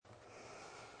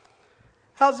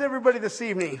How's everybody this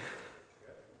evening?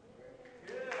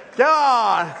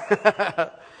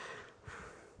 God.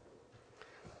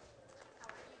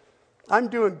 I'm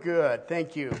doing good,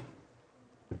 thank you.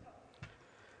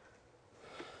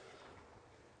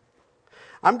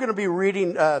 I'm going to be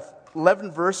reading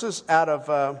 11 verses out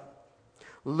of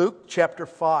Luke chapter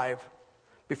 5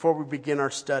 before we begin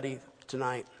our study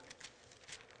tonight.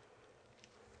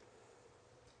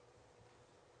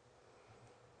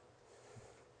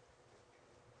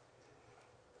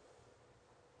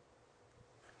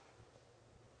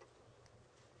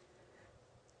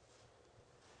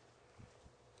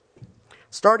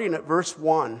 Starting at verse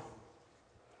 1.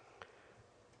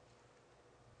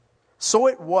 So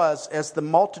it was, as the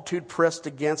multitude pressed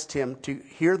against him to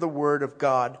hear the word of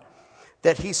God,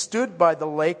 that he stood by the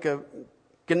lake of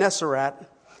Gennesaret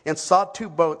and saw two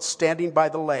boats standing by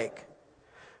the lake.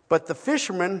 But the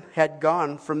fishermen had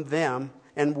gone from them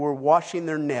and were washing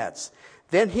their nets.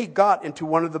 Then he got into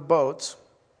one of the boats,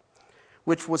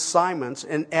 which was Simon's,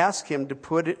 and asked him to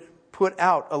put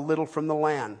out a little from the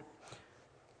land.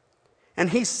 And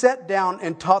he sat down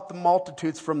and taught the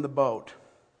multitudes from the boat.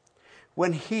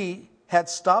 When he had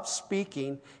stopped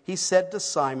speaking, he said to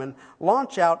Simon,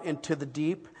 "Launch out into the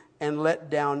deep and let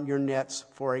down your nets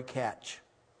for a catch."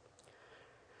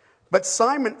 But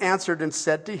Simon answered and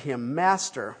said to him,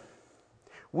 "Master,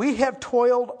 we have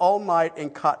toiled all night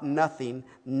and caught nothing.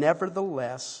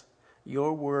 Nevertheless,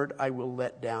 your word I will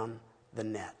let down the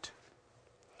net."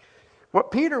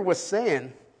 What Peter was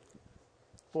saying,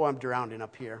 boy, I'm drowning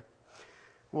up here,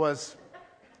 was,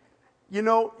 you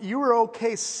were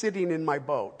okay sitting in my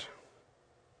boat,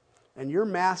 and you're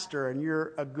master and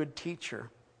you're a good teacher,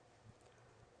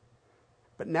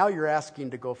 but now you're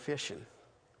asking to go fishing.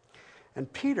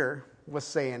 And Peter was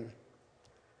saying,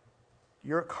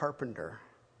 you're a carpenter.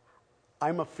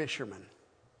 I'm a fisherman.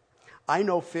 I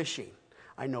know fishing.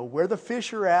 I know where the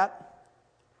fish are at.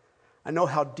 I know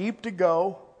how deep to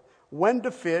go, when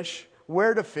to fish,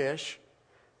 where to fish.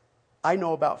 I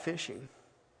know about fishing.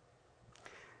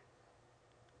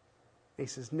 He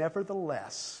says,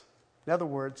 nevertheless, in other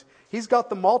words, he's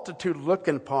got the multitude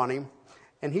looking upon him,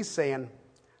 and he's saying,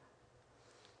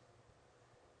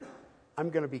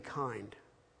 I'm going to be kind.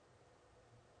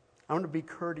 I'm going to be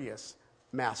courteous,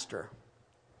 master.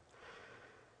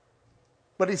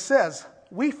 But he says,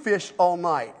 we fish all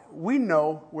night. We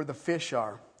know where the fish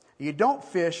are. You don't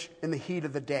fish in the heat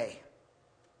of the day.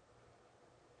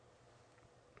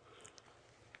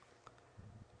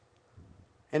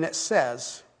 And it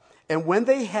says, and when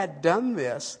they had done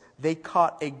this, they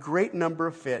caught a great number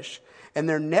of fish, and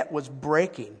their net was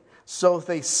breaking. So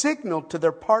they signaled to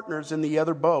their partners in the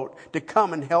other boat to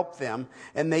come and help them,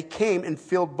 and they came and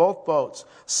filled both boats,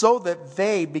 so that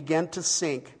they began to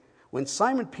sink. When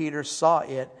Simon Peter saw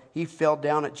it, he fell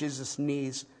down at Jesus'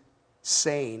 knees,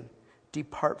 saying,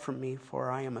 "Depart from me, for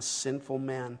I am a sinful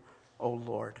man, O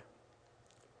Lord."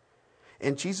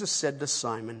 And Jesus said to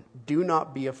Simon, "Do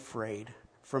not be afraid.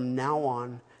 From now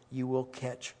on, you will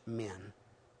catch men.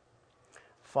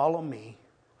 Follow me,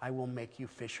 I will make you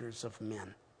fishers of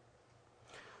men."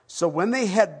 So when they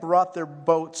had brought their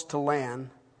boats to land,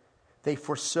 they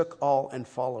forsook all and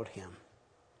followed him.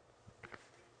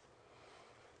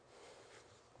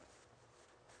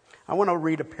 I want to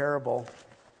read a parable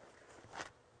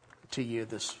to you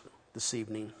this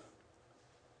evening.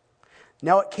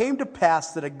 Now it came to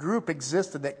pass that a group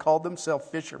existed that called themselves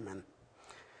fishermen.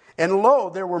 And lo,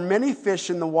 there were many fish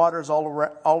in the waters all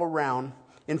around.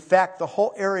 In fact, the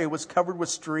whole area was covered with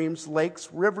streams, lakes,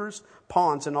 rivers,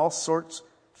 ponds, and all sorts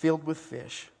filled with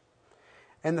fish.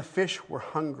 And the fish were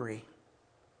hungry.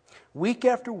 Week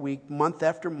after week, month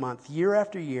after month, year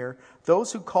after year,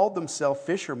 those who called themselves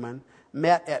fishermen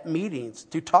met at meetings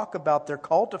to talk about their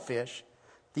call to fish,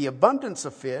 the abundance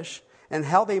of fish, and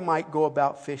how they might go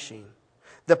about fishing.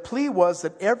 The plea was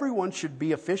that everyone should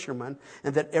be a fisherman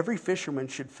and that every fisherman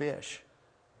should fish.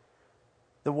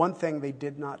 The one thing they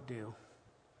did not do,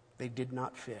 they did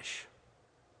not fish.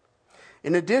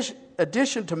 In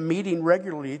addition to meeting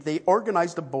regularly, they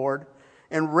organized a board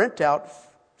and rent out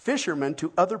fishermen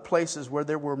to other places where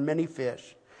there were many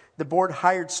fish. The board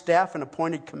hired staff and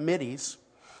appointed committees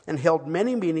and held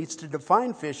many meetings to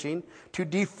define fishing, to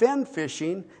defend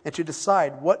fishing, and to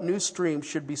decide what new streams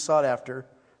should be sought after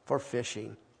for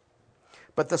fishing.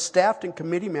 But the staff and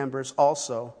committee members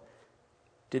also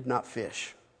did not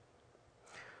fish.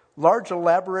 Large,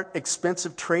 elaborate,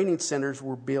 expensive training centers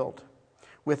were built,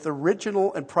 with the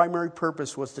original and primary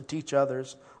purpose was to teach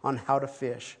others on how to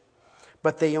fish.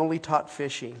 But they only taught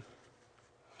fishing.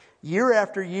 Year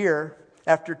after year,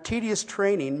 after tedious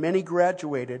training, many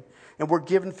graduated and were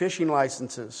given fishing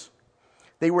licenses.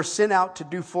 They were sent out to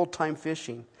do full-time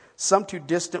fishing, some to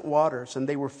distant waters, and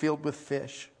they were filled with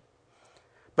fish.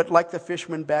 But like the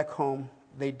fishermen back home,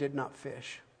 they did not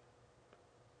fish.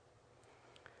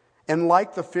 And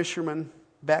like the fishermen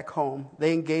back home,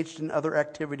 they engaged in other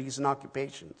activities and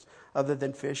occupations other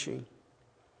than fishing.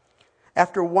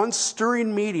 After one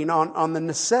stirring meeting on the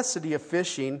necessity of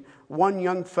fishing, one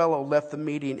young fellow left the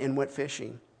meeting and went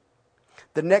fishing.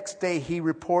 The next day he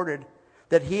reported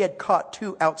that he had caught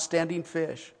 2 outstanding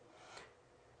fish.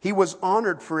 He was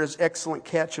honored for his excellent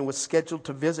catch and was scheduled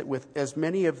to visit with as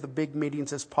many of the big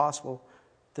meetings as possible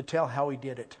to tell how he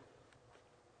did it.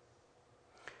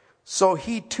 So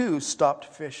he too stopped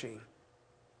fishing.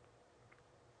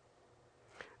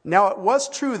 Now it was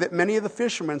true that many of the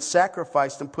fishermen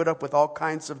sacrificed and put up with all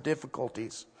kinds of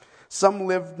difficulties. Some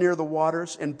lived near the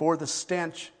waters and bore the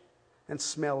stench and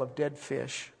smell of dead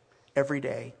fish every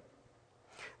day.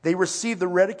 They received the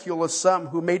ridicule of some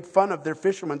who made fun of their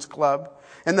fishermen's club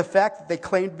and the fact that they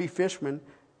claimed to be fishermen,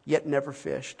 yet never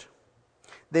fished.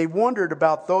 They wondered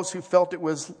about those who felt it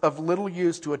was of little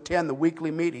use to attend the weekly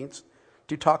meetings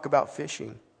to talk about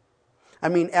fishing. I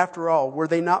mean, after all, were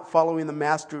they not following the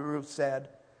master who said,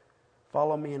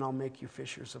 "Follow me and I'll make you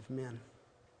fishers of men"?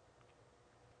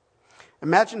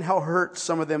 Imagine how hurt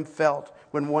some of them felt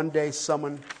when one day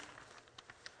someone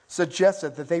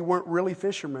suggested that they weren't really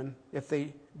fishermen if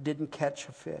they didn't catch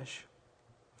a fish,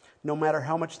 no matter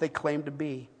how much they claimed to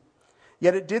be.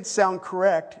 Yet it did sound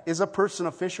correct. Is a person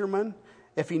a fisherman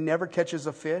if he never catches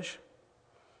a fish?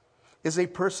 Is a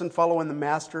person following the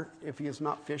master if he is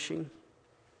not fishing?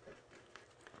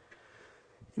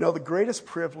 You know, the greatest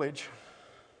privilege,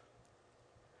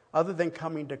 other than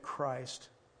coming to Christ,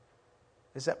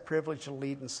 is that privilege of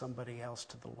leading somebody else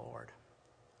to the Lord,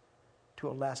 to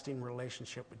a lasting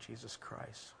relationship with Jesus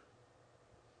Christ.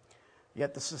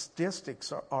 Yet the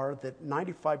statistics are that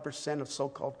 95% of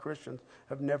so-called Christians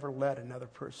have never led another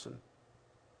person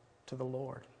to the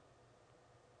Lord.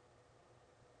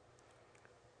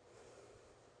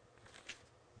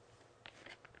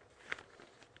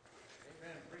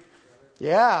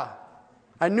 Yeah,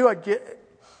 I knew I'd get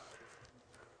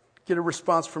a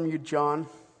response from you, John.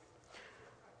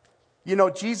 You know,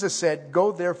 Jesus said,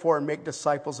 "Go therefore and make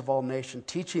disciples of all nations,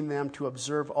 teaching them to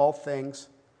observe all things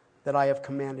that I have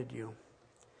commanded you."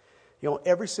 You know,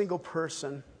 every single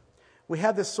person, we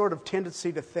have this sort of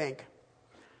tendency to think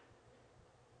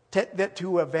that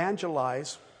to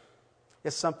evangelize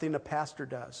is something a pastor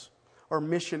does, or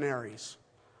missionaries,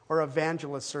 or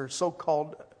evangelists, or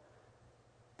so-called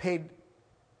paid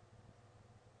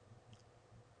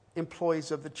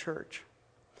employees of the church.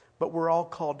 But we're all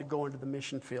called to go into the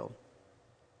mission field.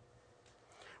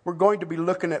 We're going to be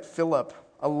looking at Philip,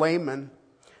 a layman,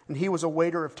 and he was a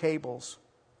waiter of tables.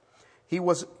 He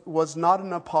was not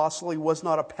an apostle, he was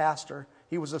not a pastor,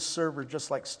 he was a server just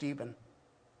like Stephen.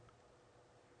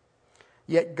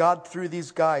 Yet God, through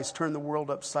these guys, turned the world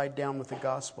upside down with the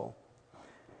gospel.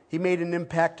 He made an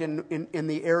impact in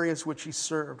the areas which he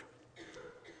served.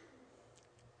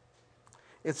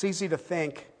 It's easy to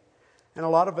think, and a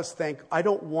lot of us think, I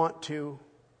don't want to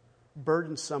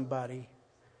burden somebody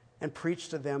and preach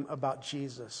to them about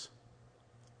Jesus.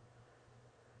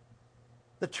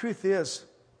 The truth is,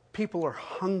 people are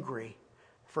hungry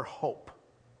for hope.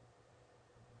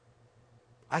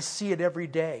 I see it every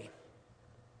day.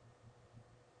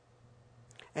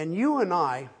 And you and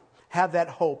I have that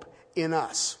hope in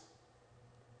us.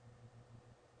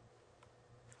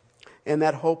 And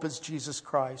that hope is Jesus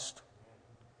Christ.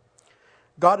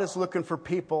 God is looking for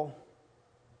people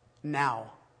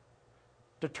now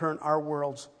to turn our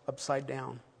worlds upside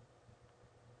down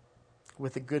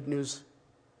with the good news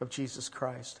of Jesus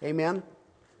Christ. Amen?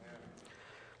 Amen.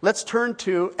 Let's turn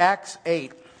to Acts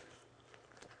 8.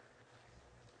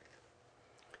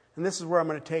 And this is where I'm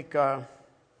going to take our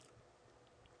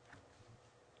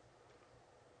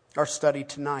study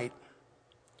tonight,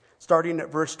 starting at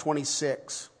verse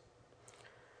 26.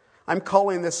 I'm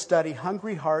calling this study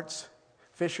Hungry Hearts,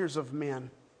 Fishers of Men,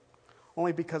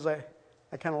 only because I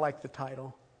kind of like the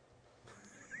title.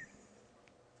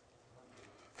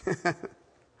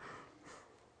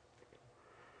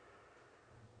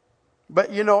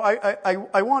 But, you know,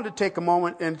 I wanted to take a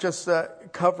moment and just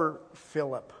cover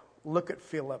Philip. Look at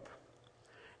Philip.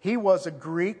 He was a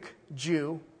Greek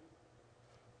Jew,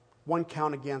 one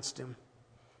count against him.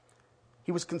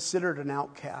 He was considered an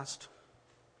outcast.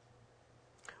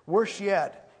 Worse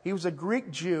yet, he was a Greek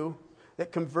Jew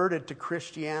that converted to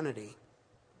Christianity.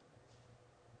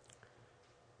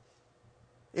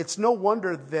 It's no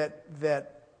wonder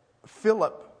that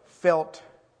Philip felt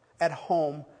at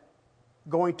home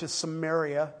going to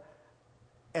Samaria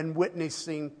and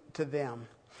witnessing to them.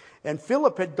 And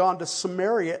Philip had gone to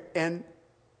Samaria and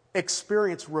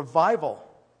experienced revival.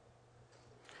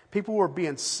 People were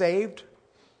being saved,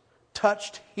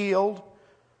 touched, healed.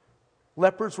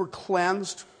 Lepers were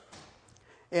cleansed.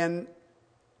 And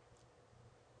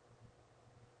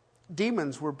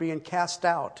demons were being cast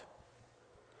out.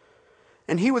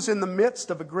 And he was in the midst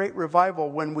of a great revival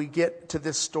when we get to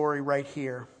this story right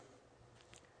here.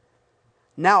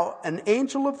 Now, an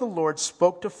angel of the Lord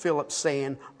spoke to Philip,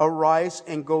 saying, "Arise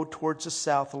and go towards the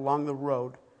south along the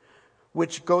road,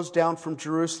 which goes down from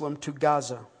Jerusalem to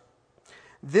Gaza.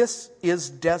 This is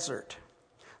desert."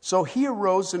 So he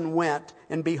arose and went,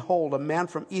 and behold, a man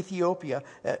from Ethiopia,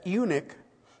 a eunuch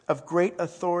of great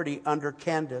authority under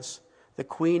Candace, the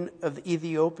queen of the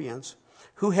Ethiopians,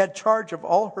 who had charge of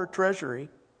all her treasury,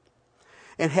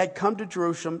 and had come to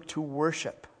Jerusalem to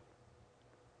worship,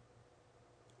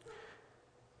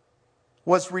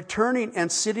 was returning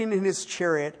and sitting in his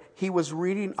chariot. He was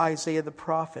reading Isaiah the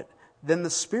prophet. Then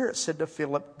the Spirit said to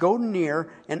Philip, "Go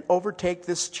near and overtake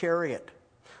this chariot."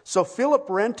 So Philip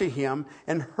ran to him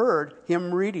and heard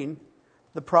him reading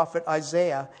the prophet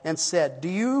Isaiah, and said, "Do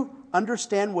you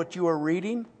understand what you are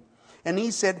reading?" And he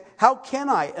said, "How can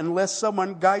I unless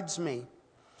someone guides me?"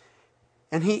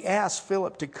 And he asked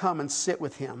Philip to come and sit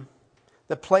with him.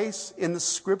 The place in the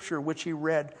scripture which he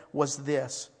read was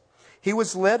this: "He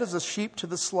was led as a sheep to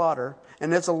the slaughter,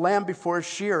 and as a lamb before his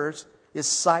shearers is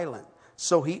silent,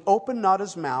 so he opened not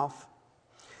his mouth.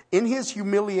 In his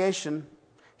humiliation,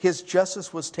 his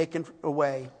justice was taken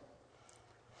away.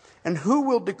 And who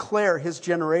will declare his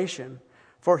generation?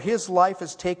 For his life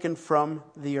is taken from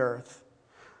the earth."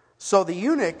 So the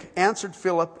eunuch answered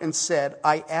Philip and said,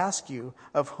 "I ask you,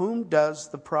 of whom does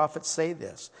the prophet say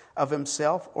this? Of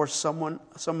himself or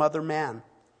some other man?"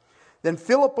 Then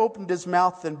Philip opened his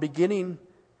mouth and, beginning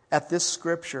at this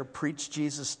scripture, preached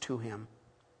Jesus to him.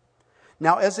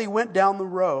 Now as they went down the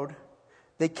road,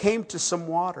 they came to some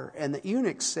water, and the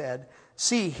eunuch said,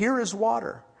 "See, here is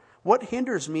water. What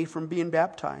hinders me from being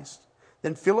baptized?"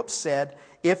 Then Philip said,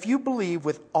 "If you believe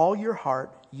with all your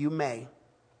heart, you may."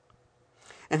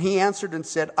 And he answered and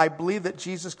said, "I believe that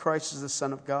Jesus Christ is the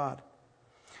Son of God."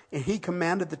 And he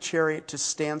commanded the chariot to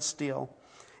stand still.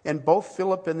 And both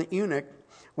Philip and the eunuch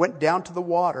went down to the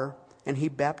water, and he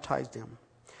baptized him.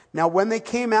 Now when they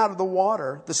came out of the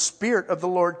water, the Spirit of the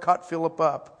Lord caught Philip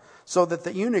up, so that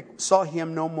the eunuch saw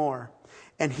him no more.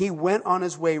 And he went on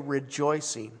his way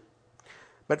rejoicing.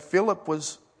 But Philip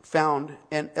was found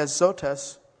in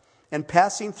Azotus, and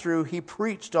passing through, he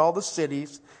preached all the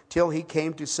cities till he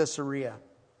came to Caesarea.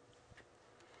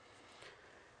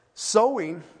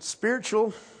 Sowing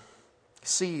spiritual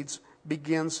seeds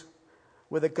begins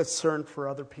with a concern for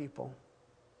other people.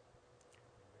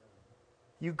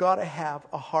 You got to have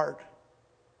a heart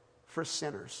for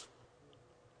sinners.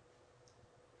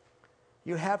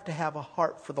 You have to have a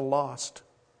heart for the lost.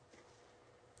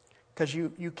 Because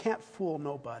you can't fool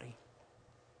nobody.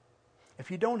 If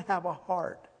you don't have a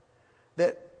heart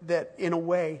that in a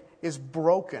way is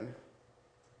broken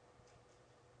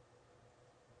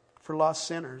for lost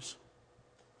sinners.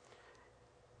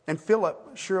 And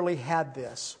Philip surely had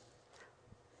this.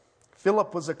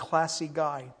 Philip was a classy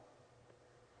guy.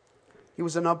 He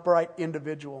was an upright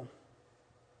individual.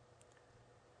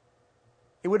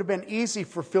 It would have been easy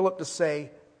for Philip to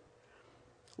say,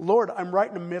 "Lord, I'm right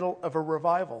in the middle of a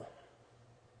revival."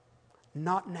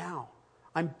 Not now.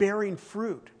 I'm bearing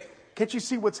fruit. Can't you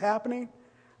see what's happening?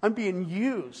 I'm being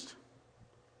used.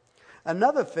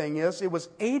 Another thing is, it was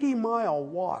 80-mile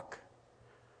walk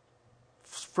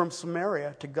from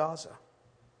Samaria to Gaza.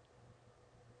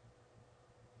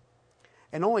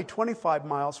 And only 25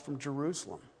 miles from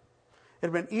Jerusalem. It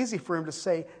would have been easy for him to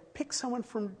say, "Pick someone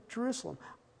from Jerusalem.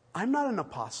 I'm not an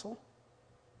apostle."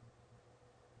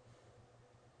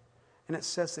 And it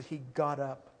says that he got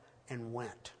up and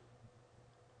went.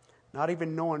 Not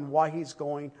even knowing why he's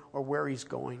going or where he's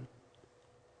going.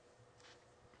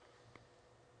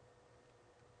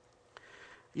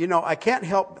 You know, I can't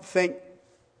help but think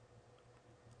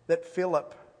that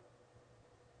Philip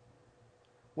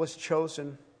was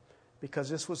chosen because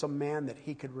this was a man that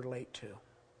he could relate to.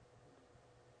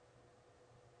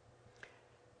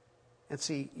 And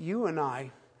see, you and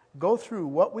I go through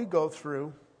what we go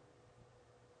through,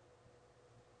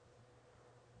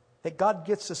 that God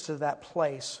gets us to that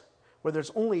place where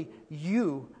there's only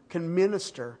you can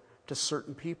minister to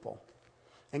certain people.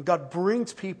 And God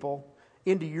brings people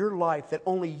into your life that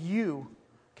only you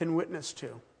can witness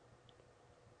to.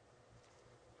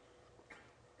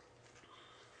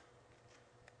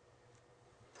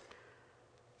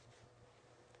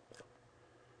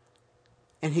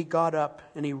 And he got up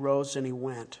and he rose and he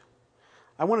went.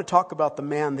 I want to talk about the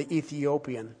man, the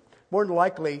Ethiopian. More than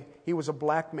likely, he was a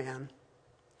black man.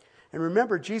 And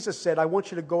remember, Jesus said, I want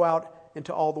you to go out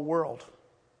into all the world.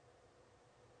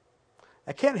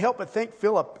 I can't help but think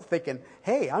Philip thinking,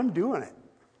 hey, I'm doing it.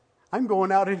 I'm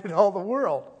going out into all the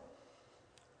world.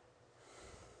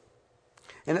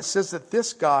 And it says that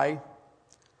this guy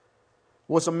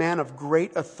was a man of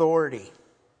great authority.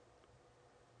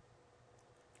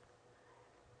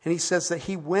 And he says that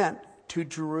he went to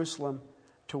Jerusalem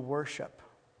to worship.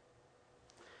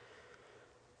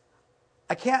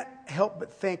 I can't help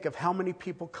but think of how many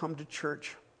people come to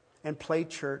church and play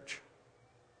church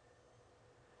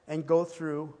and go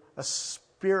through a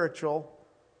spiritual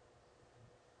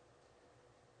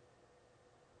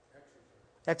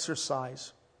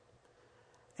exercise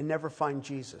and never find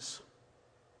Jesus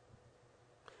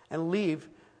and leave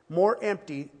more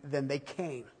empty than they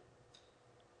came.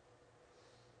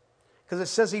 Because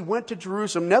it says he went to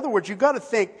Jerusalem. In other words, you've got to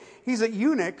think, he's a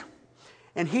eunuch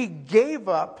and he gave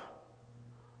up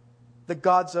the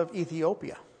gods of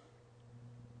Ethiopia.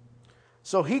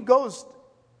 So he goes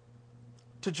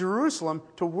to Jerusalem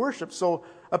to worship. So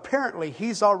apparently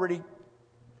he's already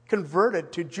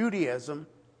converted to Judaism.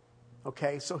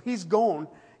 Okay, so he's going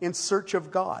in search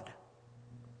of God.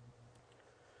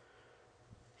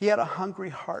 He had a hungry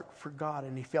heart for God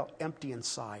and he felt empty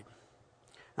inside.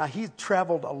 Now he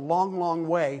traveled a long, long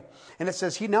way. And it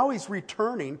says he's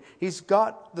returning. He's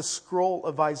got the scroll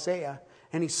of Isaiah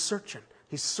and he's searching.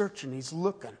 He's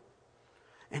looking.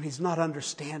 And he's not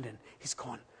understanding. He's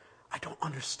going, I don't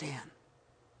understand.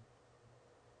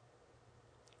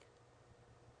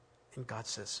 And God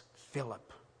says,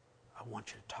 Philip, I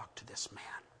want you to talk to this man.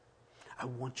 I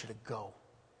want you to go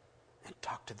and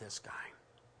talk to this guy.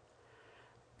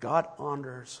 God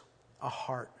honors a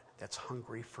heart that's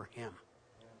hungry for him.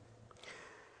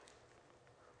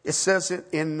 It says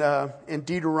in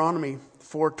Deuteronomy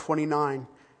 4:29,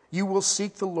 you will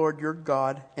seek the Lord your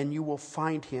God, and you will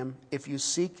find him if you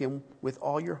seek him with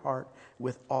all your heart,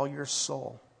 with all your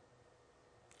soul.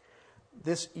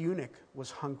 This eunuch was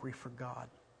hungry for God.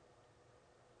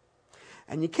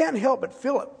 And you can't help but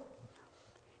Philip,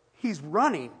 he's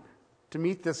running to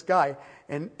meet this guy,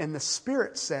 and the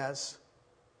Spirit says,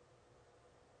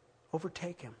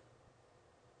 overtake him.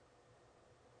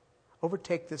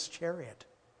 Overtake this chariot.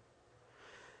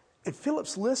 And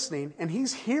Philip's listening, and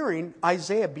he's hearing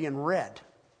Isaiah being read.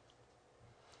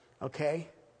 Okay?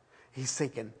 He's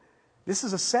thinking, this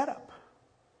is a setup.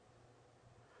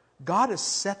 God has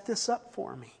set this up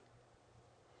for me.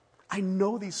 I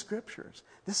know these scriptures.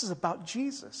 This is about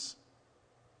Jesus.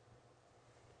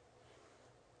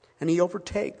 And he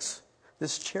overtakes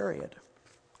this chariot.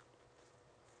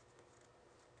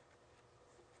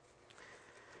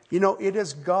 You know, it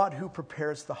is God who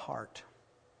prepares the heart.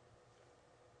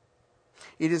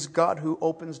 It is God who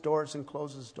opens doors and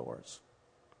closes doors.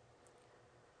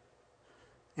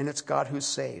 And it's God who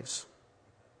saves.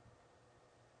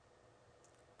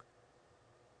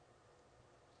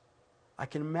 I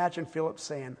can imagine Philip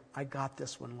saying, I got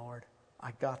this one, Lord.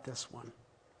 I got this one.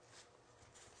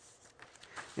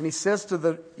 And he says to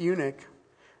the eunuch,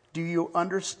 do you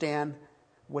understand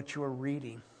what you are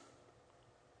reading?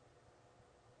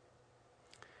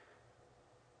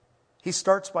 He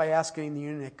starts by asking the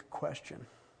eunuch a question.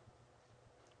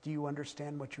 Do you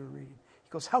understand what you're reading? He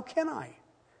goes, how can I?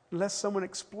 Unless someone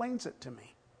explains it to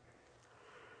me.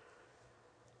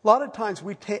 A lot of times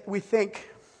we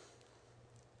think,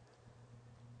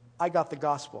 I got the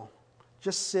gospel.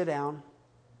 Just sit down.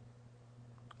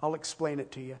 I'll explain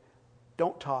it to you.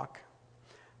 Don't talk.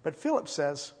 But Philip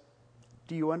says,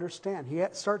 do you understand? He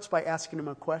starts by asking him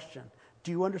a question.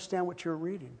 Do you understand what you're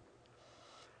reading?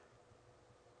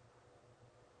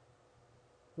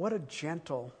 What a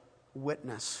gentle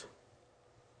witness.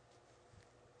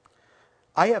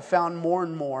 I have found more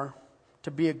and more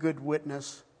to be a good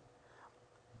witness,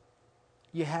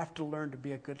 you have to learn to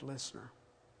be a good listener.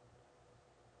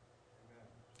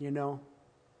 You know?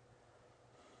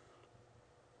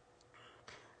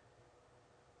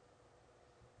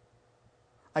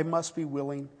 I must be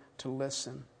willing to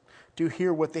listen, to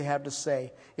hear what they have to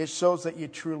say. It shows that you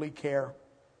truly care.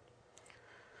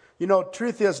 You know,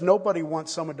 truth is, nobody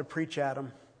wants someone to preach at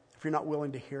them if you're not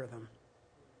willing to hear them.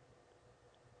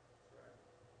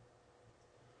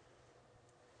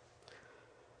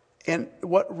 And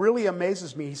what really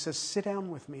amazes me, he says, sit down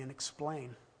with me and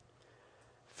explain.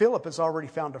 Philip has already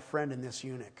found a friend in this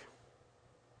eunuch.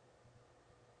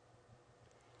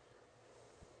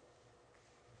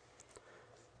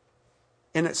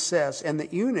 And it says, and the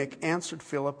eunuch answered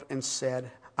Philip and said,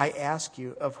 I ask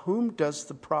you, of whom does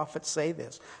the prophet say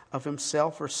this? Of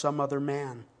himself or some other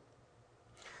man?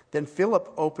 Then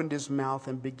Philip opened his mouth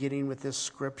and, beginning with this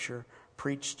scripture,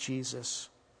 preached Jesus.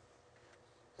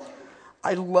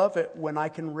 I love it when I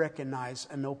can recognize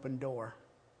an open door.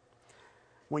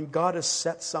 When God has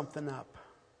set something up,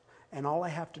 and all I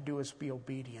have to do is be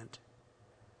obedient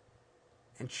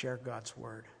and share God's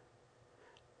word.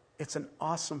 It's an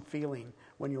awesome feeling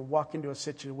when you walk into a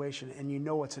situation and you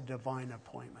know it's a divine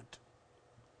appointment.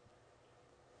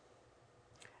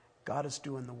 God is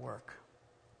doing the work.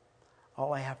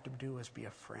 All I have to do is be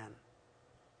a friend.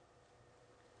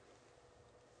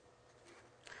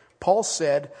 Paul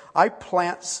said, I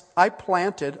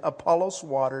planted, Apollos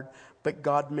watered, but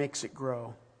God makes it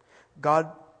grow.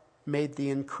 God made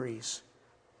the increase.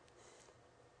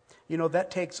 You know, that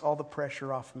takes all the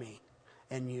pressure off me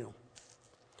and you.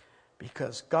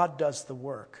 Because God does the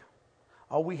work.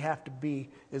 All we have to be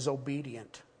is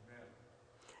obedient. Amen.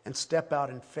 And step out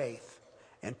in faith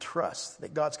and trust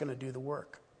that God's going to do the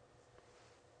work.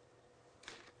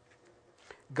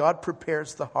 God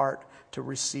prepares the heart to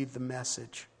receive the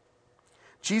message.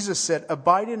 Jesus said,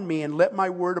 abide in me and let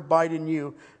my word abide in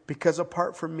you, because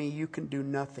apart from me you can do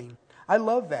nothing. I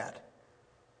love that.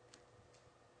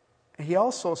 And he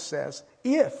also says,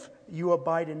 if you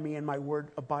abide in me and my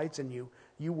word abides in you,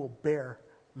 you will bear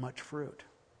much fruit.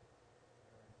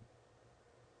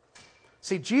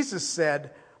 See, Jesus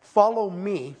said, follow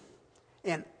me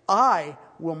and I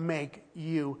will make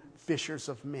you fishers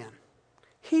of men.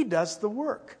 He does the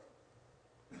work.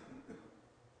 He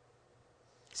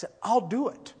said, I'll do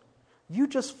it. You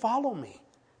just follow me.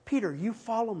 Peter, you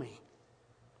follow me.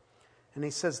 And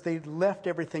he says they left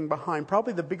everything behind.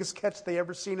 Probably the biggest catch they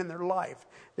ever seen in their life.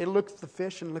 They looked at the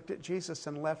fish and looked at Jesus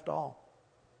and left all.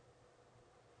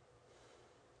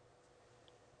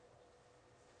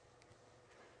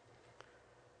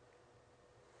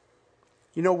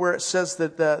 You know where it says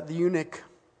that the eunuch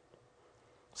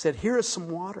said, here is some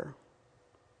water.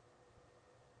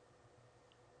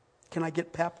 Can I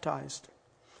get baptized?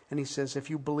 And he says, if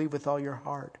you believe with all your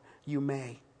heart, you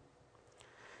may.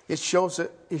 It shows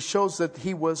that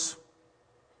he was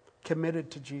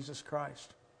committed to Jesus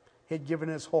Christ. He had given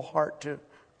his whole heart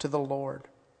to the Lord.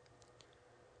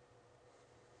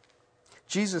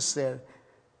 Jesus said,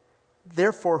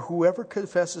 therefore, whoever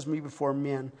confesses me before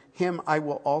men, him I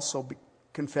will also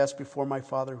confess before my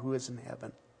Father who is in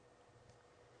heaven.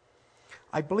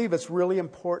 I believe it's really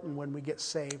important when we get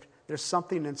saved. There's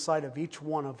something inside of each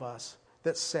one of us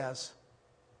that says,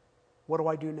 what do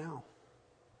I do now?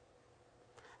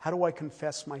 How do I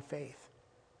confess my faith?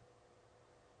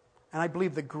 And I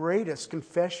believe the greatest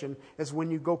confession is when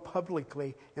you go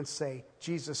publicly and say,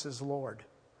 Jesus is Lord.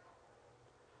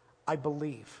 I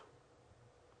believe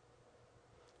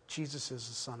Jesus is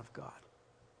the Son of God.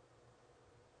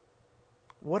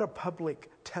 What a public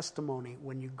testimony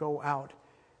when you go out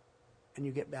and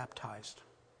you get baptized.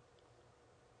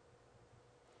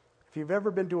 If you've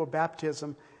ever been to a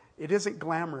baptism, it isn't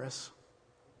glamorous.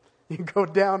 You go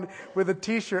down with a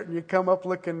t-shirt and you come up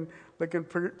looking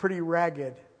pretty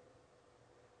ragged.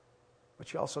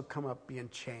 But you also come up being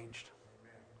changed.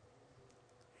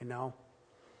 You know?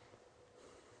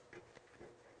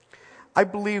 I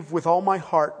believe with all my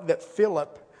heart that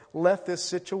Philip left this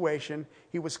situation.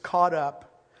 He was caught up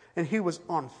and he was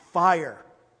on fire.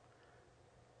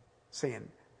 Saying,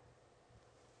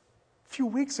 a few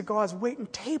weeks ago I was waiting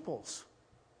tables.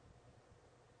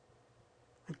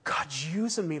 And God's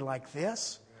using me like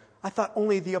this. I thought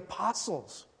only the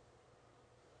apostles.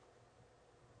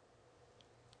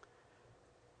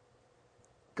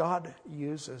 God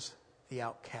uses the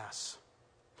outcasts.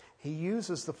 He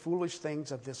uses the foolish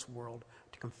things of this world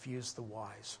to confuse the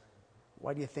wise.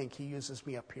 Why do you think he uses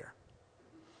me up here?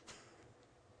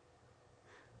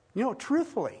 You know,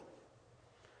 truthfully,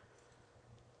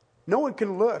 no one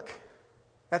can look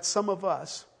at some of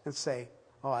us and say,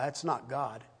 oh, that's not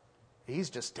God. He's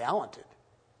just talented.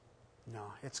 No,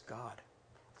 it's God.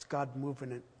 It's God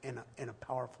moving in a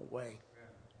powerful way.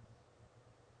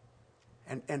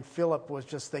 And Philip was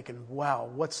just thinking, wow,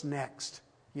 what's next?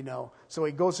 You know, so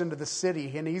he goes into the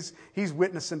city and he's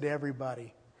witnessing to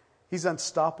everybody. He's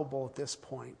unstoppable at this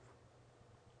point.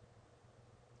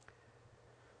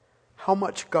 How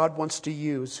much God wants to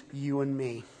use you and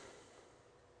me.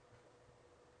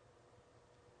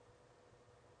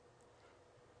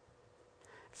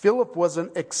 Philip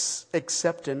wasn't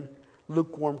accepting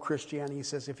lukewarm Christianity. He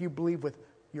says, if you believe with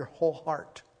your whole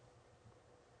heart.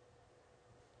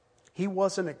 He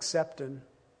wasn't accepting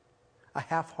a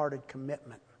half-hearted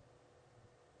commitment.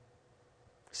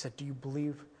 He said, do you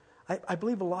believe? I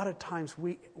believe a lot of times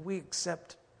we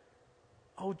accept,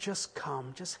 oh, just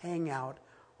come, just hang out.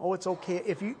 Oh, it's okay.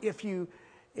 If you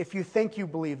think you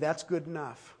believe, that's good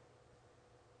enough.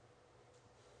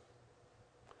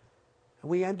 And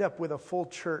we end up with a full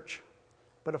church,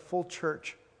 but a full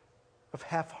church of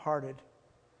half-hearted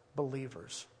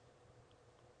believers.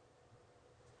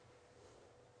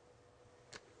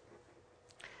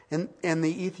 And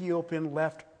the Ethiopian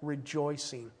left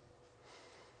rejoicing.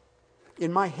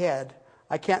 In my head,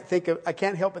 I can't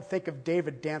help but think of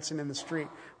David dancing in the street.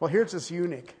 Well, here's this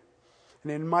eunuch.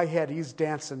 And in my head, he's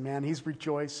dancing, man. He's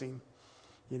rejoicing.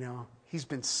 You know, he's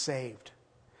been saved.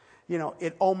 You know,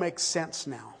 it all makes sense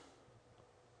now.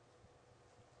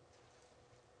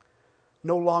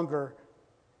 No longer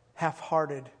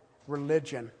half-hearted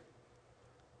religion,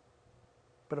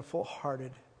 but a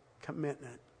full-hearted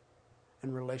commitment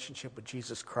and relationship with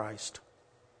Jesus Christ.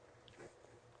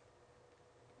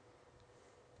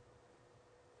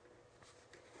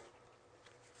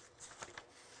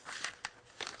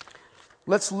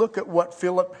 Let's look at what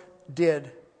Philip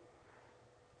did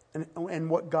and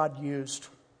what God used.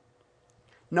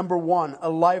 Number one, a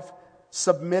life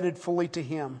submitted fully to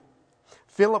Him.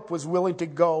 Philip was willing to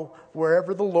go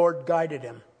wherever the Lord guided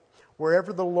him.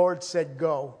 Wherever the Lord said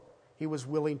go, he was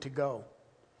willing to go.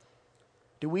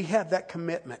 Do we have that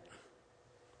commitment?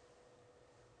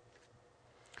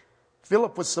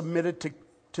 Philip was submitted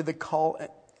to the call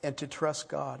and to trust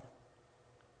God.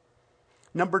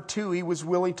 Number two, he was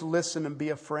willing to listen and be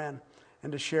a friend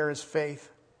and to share his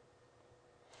faith.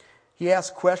 He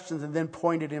asked questions and then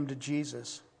pointed him to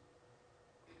Jesus.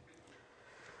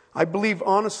 I believe,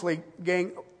 honestly,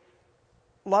 gang,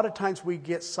 a lot of times we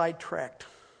get sidetracked.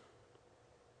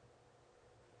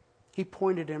 He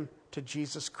pointed him to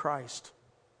Jesus Christ.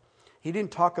 He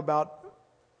didn't talk about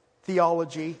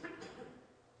theology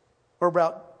or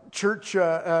about church,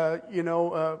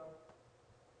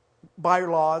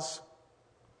 bylaws.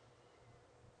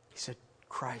 He said,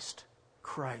 Christ,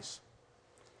 Christ.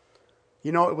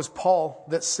 You know, it was Paul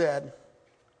that said,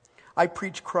 I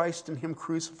preach Christ and Him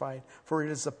crucified, for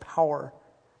it is the power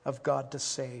of God to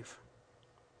save.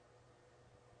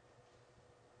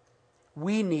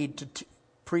 We need to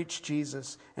preach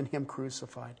Jesus and Him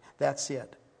crucified. That's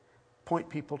it. Point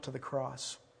people to the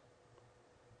cross.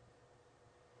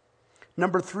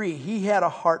 Number three, he had a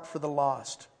heart for the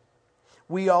lost.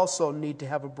 We also need to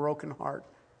have a broken heart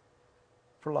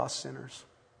for lost sinners.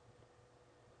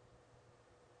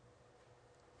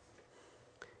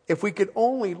 If we could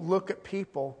only look at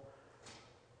people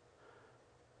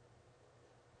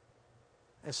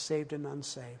as saved and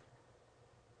unsaved,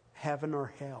 heaven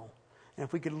or hell. And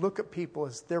if we could look at people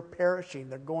as they're perishing,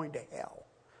 they're going to hell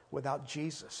without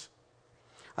Jesus.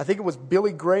 I think it was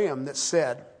Billy Graham that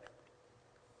said,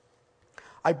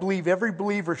 I believe every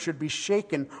believer should be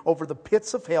shaken over the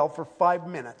pits of hell for 5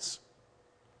 minutes.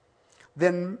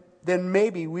 Then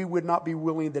maybe we would not be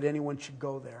willing that anyone should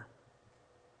go there.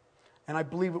 And I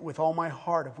believe it with all my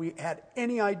heart. If we had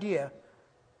any idea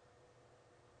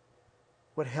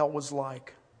what hell was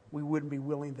like, we wouldn't be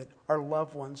willing that our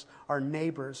loved ones, our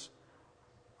neighbors,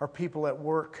 our people at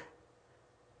work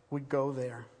would go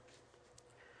there.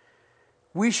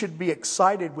 We should be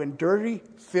excited when dirty,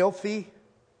 filthy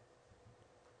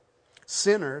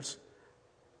sinners,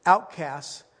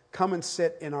 outcasts, come and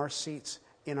sit in our seats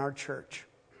in our church.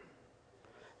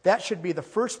 That should be the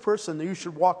first person that you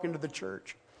should walk into the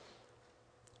church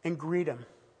and greet them.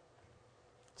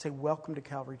 Say, welcome to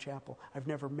Calvary Chapel. I've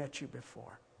never met you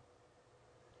before.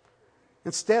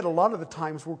 Instead, a lot of the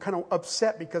times we're kind of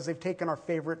upset because they've taken our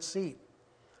favorite seat.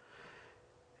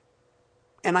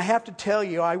 And I have to tell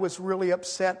you, I was really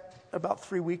upset about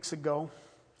 3 weeks ago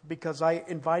because I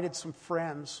invited some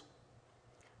friends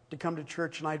to come to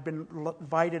church, and I'd been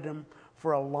invited them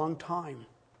for a long time.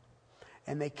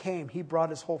 And they came. He brought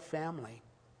his whole family.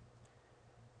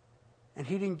 And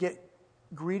he didn't get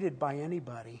greeted by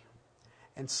anybody.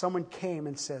 And someone came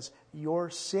and says, you're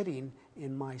sitting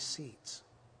in my seats.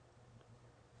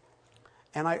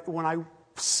 And when I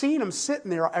seen him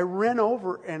sitting there, I ran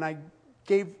over and I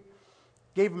gave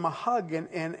him a hug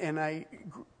and I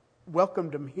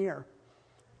welcomed him here.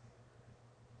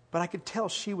 But I could tell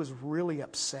she was really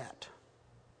upset.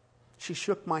 She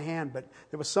shook my hand, but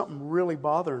there was something really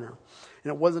bothering her.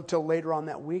 And it wasn't until later on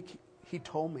that week he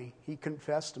told me, he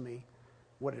confessed to me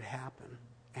what had happened.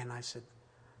 And I said,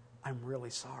 I'm really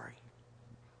sorry.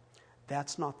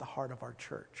 That's not the heart of our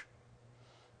church.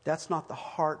 That's not the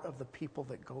heart of the people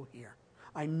that go here.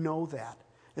 I know that.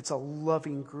 It's a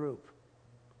loving group.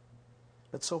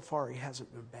 But so far he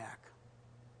hasn't been back.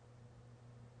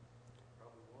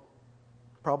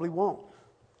 Probably won't.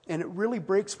 And it really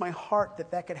breaks my heart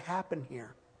that could happen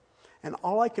here. And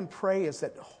all I can pray is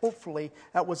that hopefully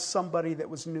that was somebody that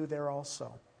was new there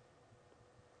also.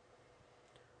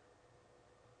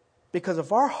 Because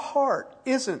if our heart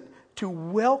isn't to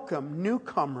welcome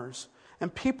newcomers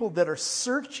and people that are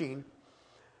searching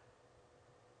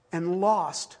and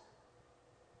lost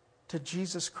to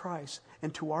Jesus Christ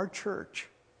and to our church.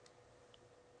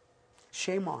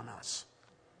 Shame on us.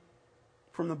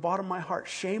 From the bottom of my heart,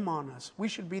 shame on us. We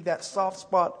should be that soft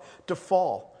spot to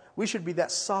fall. We should be that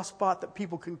soft spot that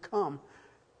people can come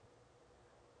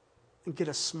and get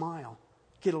a smile,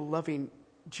 get a loving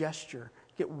gesture,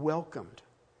 get welcomed,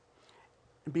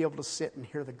 and be able to sit and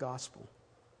hear the gospel.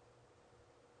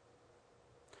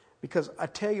 Because I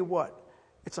tell you what,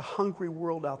 it's a hungry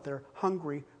world out there,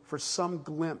 hungry for some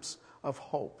glimpse of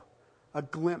hope, a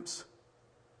glimpse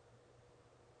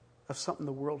of something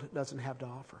the world doesn't have to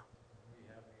offer.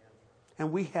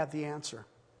 And we have the answer.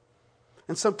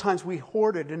 And sometimes we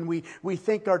hoard it and we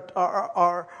think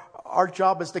our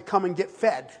job is to come and get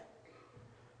fed.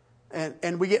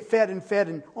 And we get fed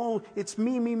and oh, it's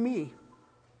me, me, me.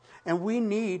 And we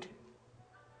need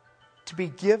to be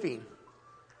giving.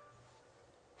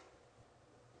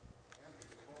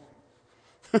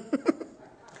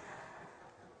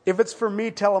 If it's for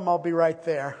me, tell them I'll be right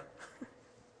there.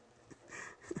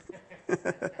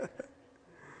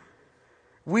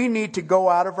 We need to go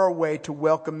out of our way to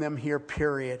welcome them here,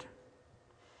 period.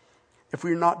 If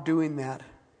we're not doing that,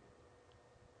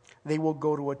 they will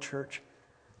go to a church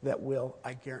that will,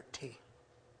 I guarantee.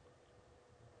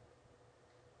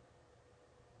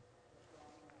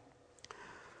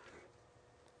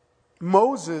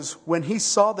 Moses, when he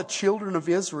saw the children of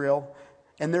Israel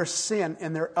and their sin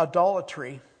and their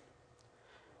idolatry,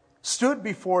 stood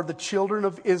before the children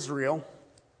of Israel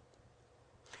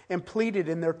and pleaded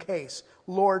in their case,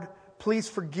 Lord, please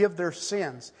forgive their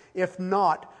sins. If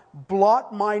not,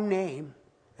 blot my name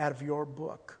out of your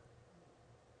book.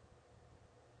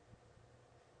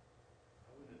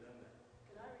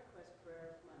 Can I request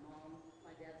prayer for my mom?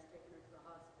 My dad's taken her to the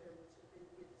hospital. She's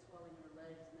been swelling her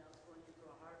legs. Now it's going into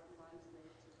her heart and lungs. And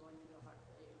she's going into a heart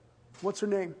failure. What's her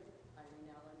name?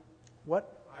 Irene Allen.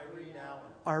 What? Irene Allen.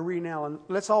 Irene Allen.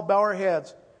 Let's all bow our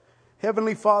heads.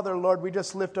 Heavenly Father, Lord, we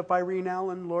just lift up Irene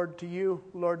Allen, Lord, to you,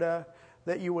 Lord,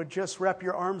 that you would just wrap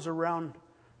your arms around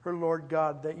her, Lord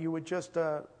God, that you would just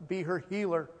be her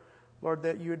healer, Lord,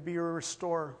 that you would be her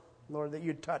restorer, Lord, that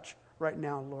you'd touch right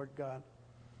now, Lord God.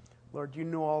 Lord, you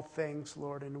know all things,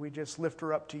 Lord, and we just lift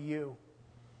her up to you.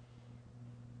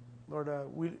 Lord,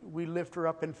 we lift her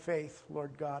up in faith,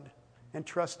 Lord God, and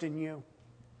trust in you.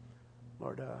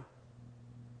 Lord,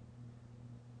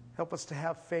 help us to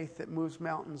have faith that moves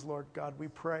mountains, Lord God, we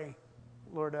pray.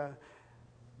 Lord,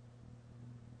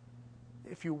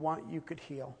 if you want, you could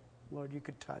heal. Lord, you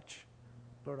could touch.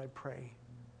 Lord, I pray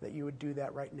that you would do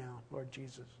that right now, Lord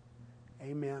Jesus.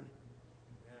 Amen.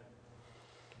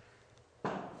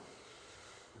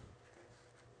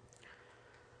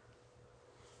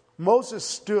 Moses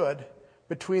stood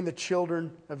between the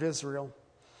children of Israel.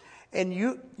 And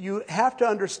you have to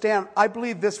understand, I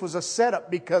believe this was a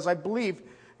setup because I believe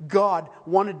God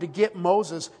wanted to get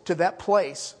Moses to that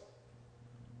place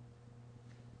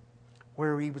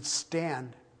where he would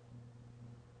stand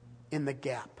in the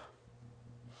gap.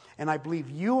 And I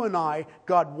believe you and I,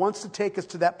 God wants to take us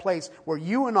to that place where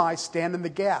you and I stand in the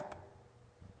gap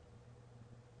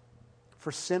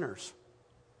for sinners.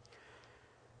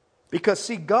 Because,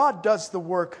 see, God does the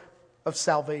work of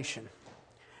salvation.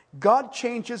 God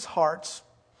changes hearts.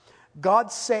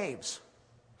 God saves.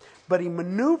 But he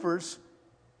maneuvers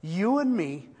you and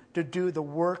me to do the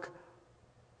work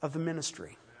of the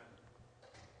ministry.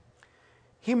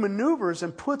 He maneuvers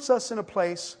and puts us in a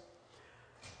place,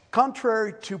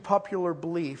 contrary to popular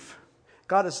belief,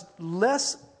 God is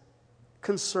less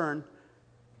concerned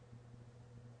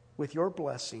with your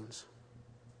blessings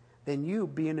than you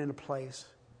being in a place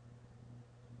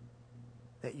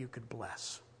that you could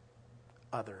bless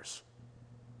others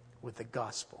with the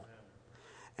gospel.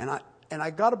 And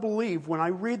I got to believe when I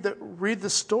read the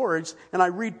stories and I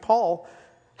read Paul,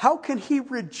 how can he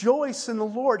rejoice in the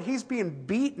Lord? He's being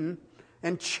beaten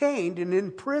and chained and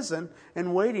in prison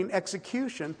and waiting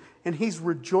execution, and he's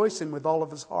rejoicing with all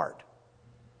of his heart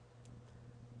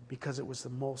because it was the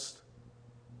most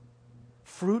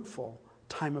fruitful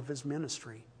time of his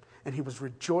ministry. And he was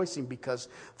rejoicing because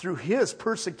through his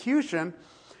persecution,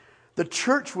 the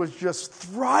church was just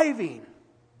thriving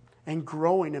and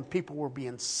growing, and people were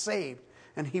being saved.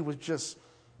 And he was just,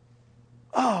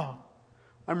 I'm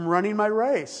running my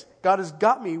race. God has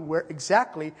got me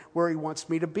exactly where he wants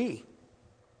me to be.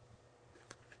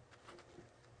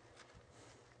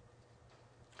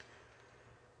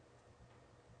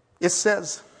 It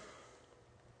says,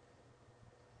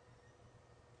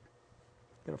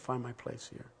 I've got to find my place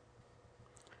here.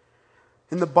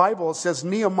 In the Bible, it says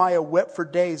Nehemiah wept for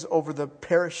days over the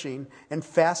perishing and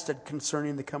fasted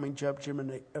concerning the coming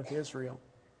judgment of Israel.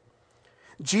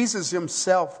 Jesus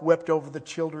himself wept over the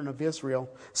children of Israel,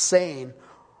 saying,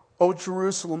 O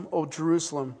Jerusalem,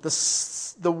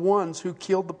 the ones who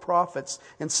killed the prophets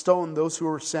and stoned those who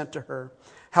were sent to her.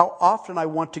 How often I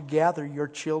want to gather your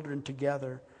children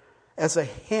together, as a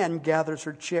hen gathers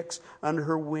her chicks under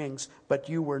her wings, but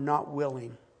you were not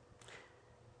willing.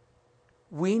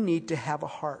 We need to have a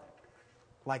heart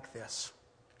like this.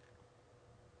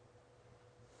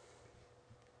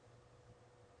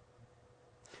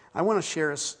 I want to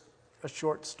share a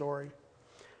short story.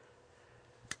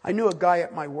 I knew a guy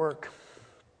at my work,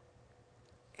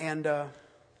 and I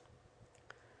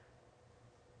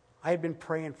had been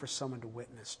praying for someone to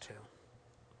witness to.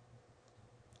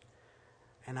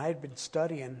 And I had been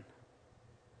studying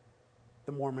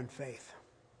the Mormon faith.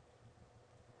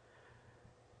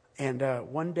 And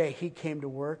one day he came to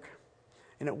work,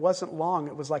 and it wasn't long.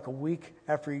 It was like a week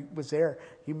after he was there.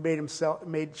 He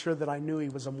made sure that I knew he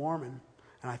was a Mormon.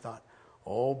 And I thought,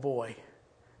 oh boy,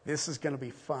 this is going to be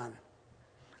fun.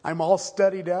 I'm all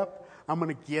studied up. I'm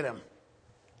going to get him.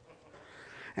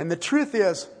 And the truth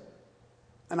is,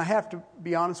 and I have to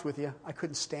be honest with you, I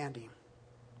couldn't stand him.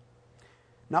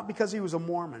 Not because he was a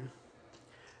Mormon.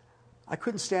 I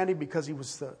couldn't stand him because he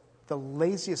was the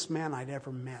laziest man I'd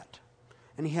ever met.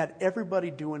 And he had everybody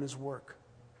doing his work.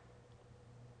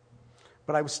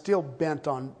 But I was still bent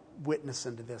on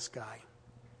witnessing to this guy.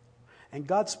 And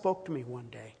God spoke to me one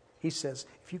day. He says,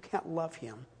 if you can't love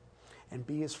him and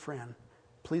be his friend,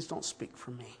 please don't speak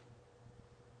for me.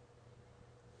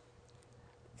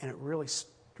 And it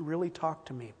really talked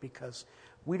to me, because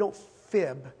we don't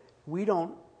fib. We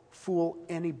don't fool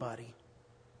anybody.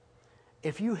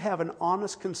 If you have an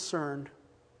honest concern,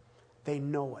 they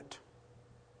know it.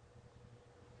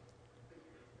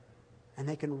 And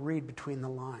they can read between the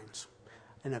lines.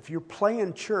 And if you're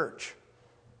playing church,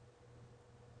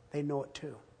 they know it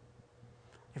too.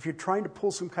 If you're trying to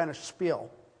pull some kind of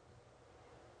spiel,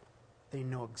 they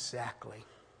know exactly.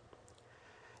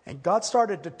 And God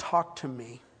started to talk to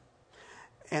me.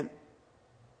 And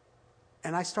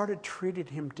I started treating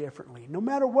him differently. No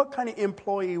matter what kind of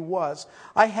employee he was,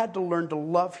 I had to learn to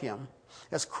love him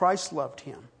as Christ loved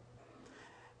him.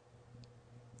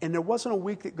 And there wasn't a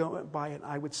week that went by and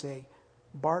I would say,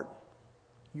 Bart,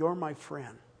 you're my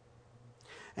friend.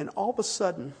 And all of a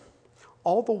sudden,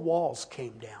 all the walls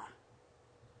came down.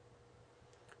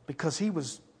 Because he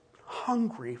was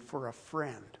hungry for a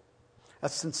friend, a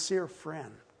sincere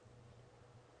friend.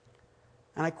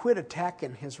 And I quit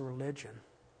attacking his religion.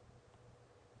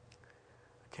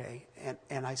 Okay,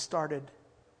 and I started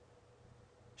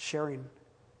sharing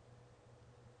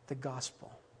the gospel.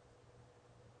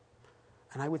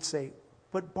 And I would say,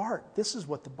 but Bart, this is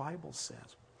what the Bible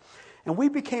says. And we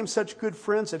became such good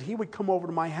friends that he would come over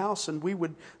to my house and we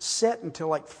would sit until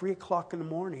like 3 o'clock in the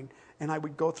morning, and I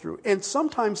would go through. And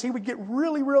sometimes he would get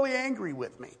really, really angry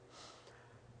with me.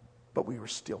 But we were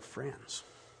still friends.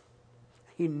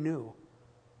 He knew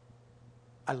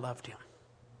I loved him.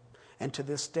 And to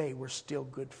this day, we're still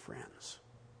good friends.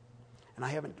 And I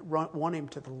haven't won him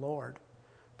to the Lord,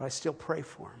 but I still pray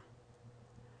for him.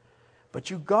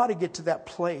 But you've got to get to that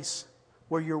place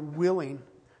where you're willing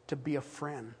to be a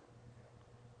friend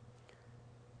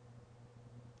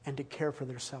and to care for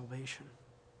their salvation.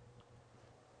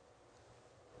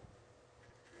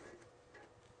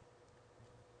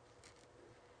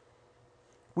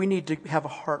 We need to have a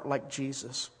heart like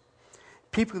Jesus.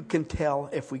 People can tell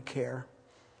if we care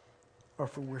or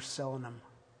if we're selling them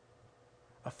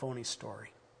a phony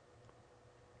story.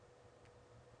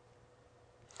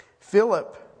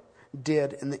 Philip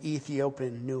did, and the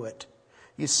Ethiopian knew it.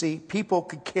 You see, people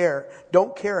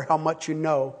don't care how much you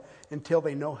know until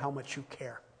they know how much you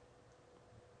care.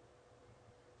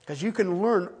 Because you can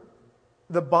learn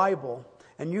the Bible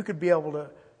and you could be able to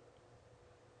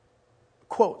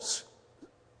quote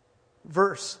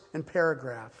verse and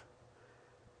paragraph.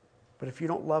 But if you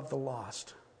don't love the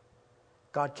lost,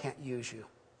 God can't use you.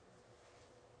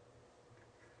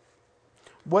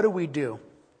 What do?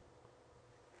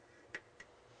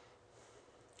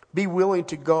 Be willing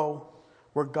to go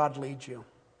where God leads you.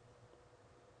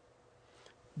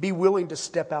 Be willing to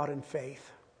step out in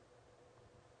faith.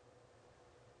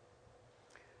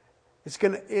 It's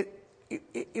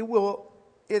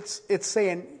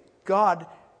saying God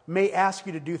may ask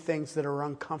you to do things that are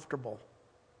uncomfortable.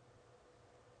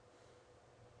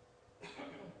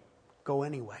 Go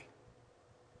anyway.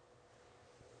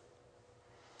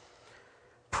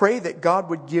 Pray that God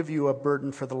would give you a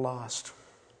burden for the lost.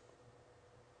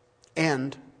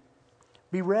 And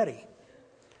be ready.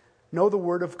 Know the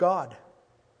Word of God.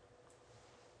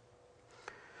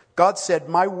 God said,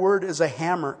 my word is a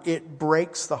hammer. It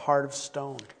breaks the heart of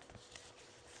stone.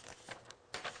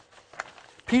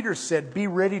 Peter said, be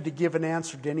ready to give an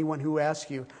answer to anyone who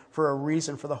asks you for a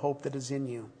reason for the hope that is in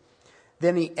you.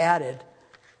 Then he added,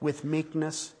 with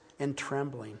meekness and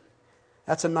trembling.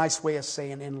 That's a nice way of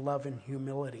saying in love and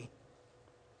humility.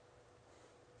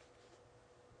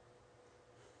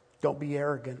 Don't be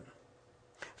arrogant.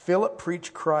 Philip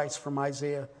preached Christ from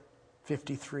Isaiah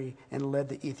 53 and led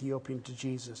the Ethiopian to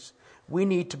Jesus. We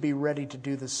need to be ready to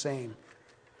do the same.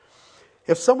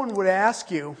 If someone would ask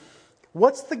you,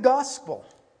 what's the gospel?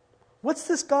 What's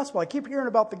this gospel? I keep hearing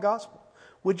about the gospel.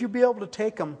 Would you be able to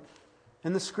take them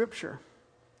in the scripture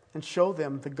and show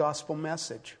them the gospel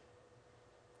message?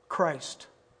 Christ.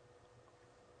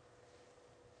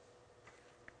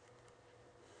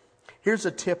 Here's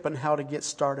a tip on how to get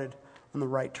started on the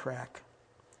right track.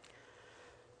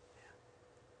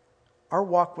 Our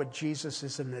walk with Jesus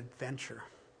is an adventure.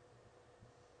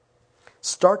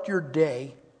 Start your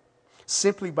day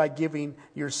simply by giving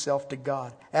yourself to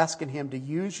God, asking Him to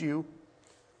use you,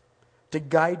 to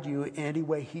guide you in any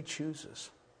way He chooses.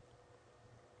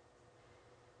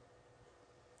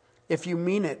 If you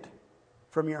mean it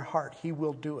from your heart, He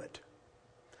will do it.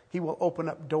 He will open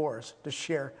up doors to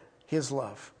share His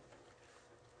love.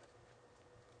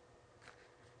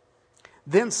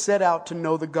 Then set out to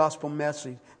know the gospel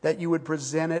message, that you would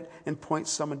present it and point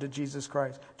someone to Jesus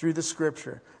Christ through the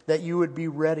scripture, that you would be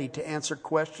ready to answer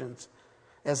questions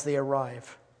as they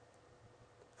arrive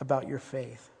about your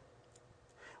faith.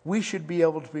 We should be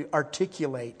able to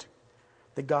articulate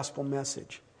the gospel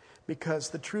message, because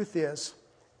the truth is,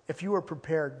 if you are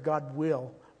prepared, God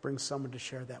will bring someone to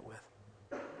share that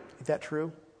with. Is that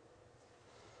true?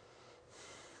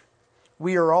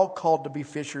 We are all called to be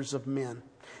fishers of men.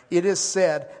 It is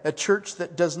said, a church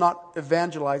that does not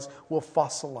evangelize will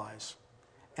fossilize.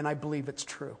 And I believe it's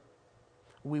true.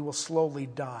 We will slowly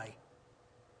die.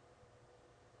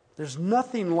 There's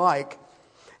nothing like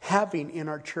having in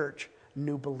our church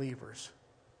new believers.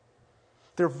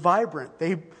 They're vibrant.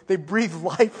 They breathe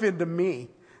life into me.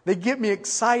 They get me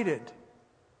excited.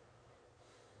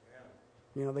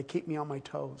 You know, they keep me on my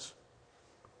toes.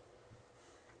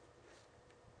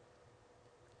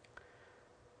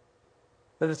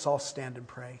 Let us all stand and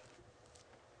pray.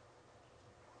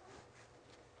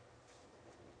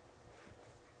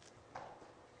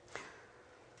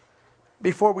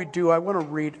 Before we do, I want to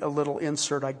read a little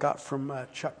insert I got from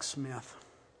Chuck Smith.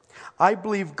 I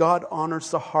believe God honors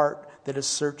the heart that is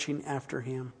searching after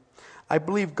Him. I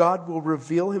believe God will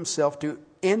reveal Himself to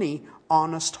any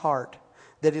honest heart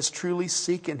that is truly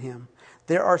seeking Him.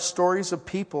 There are stories of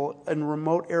people in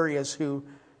remote areas who,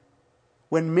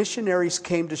 when missionaries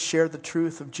came to share the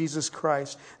truth of Jesus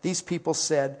Christ, these people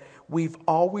said, we've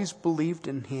always believed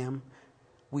in Him.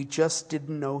 We just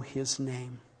didn't know His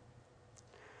name.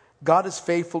 God is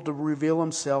faithful to reveal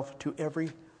Himself to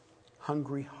every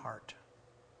hungry heart.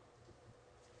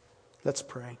 Let's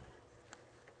pray.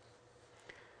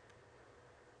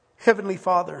 Heavenly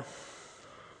Father,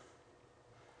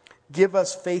 give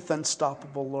us faith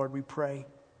unstoppable, Lord, we pray.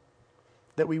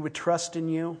 That we would trust in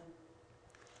You.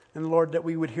 And Lord, that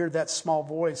we would hear that small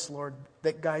voice, Lord,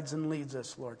 that guides and leads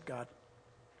us, Lord God.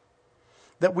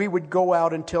 That we would go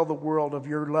out and tell the world of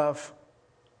Your love.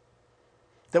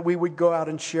 That we would go out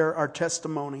and share our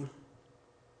testimony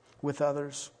with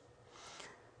others.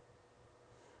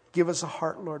 Give us a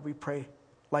heart, Lord, we pray,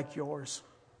 like Yours.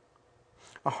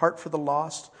 A heart for the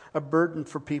lost, a burden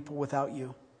for people without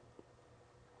You.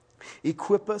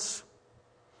 Equip us,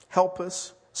 help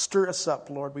us, stir us up,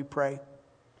 Lord, we pray.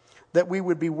 That we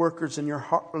would be workers in Your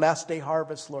last day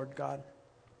harvest, Lord God.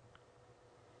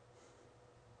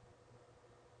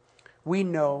 We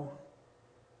know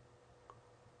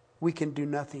we can do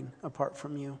nothing apart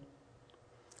from You.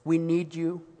 We need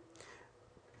You.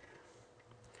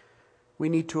 We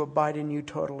need to abide in You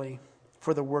totally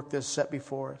for the work that's set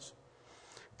before us.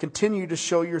 Continue to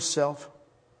show Yourself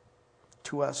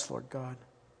to us, Lord God,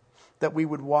 that we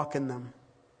would walk in them.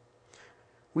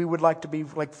 We would like to be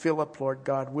like Philip, Lord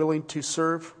God, willing to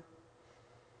serve,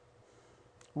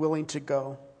 willing to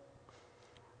go,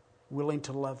 willing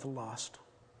to love the lost.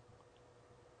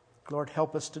 Lord,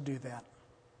 help us to do that.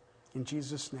 In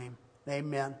Jesus' name,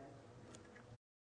 amen.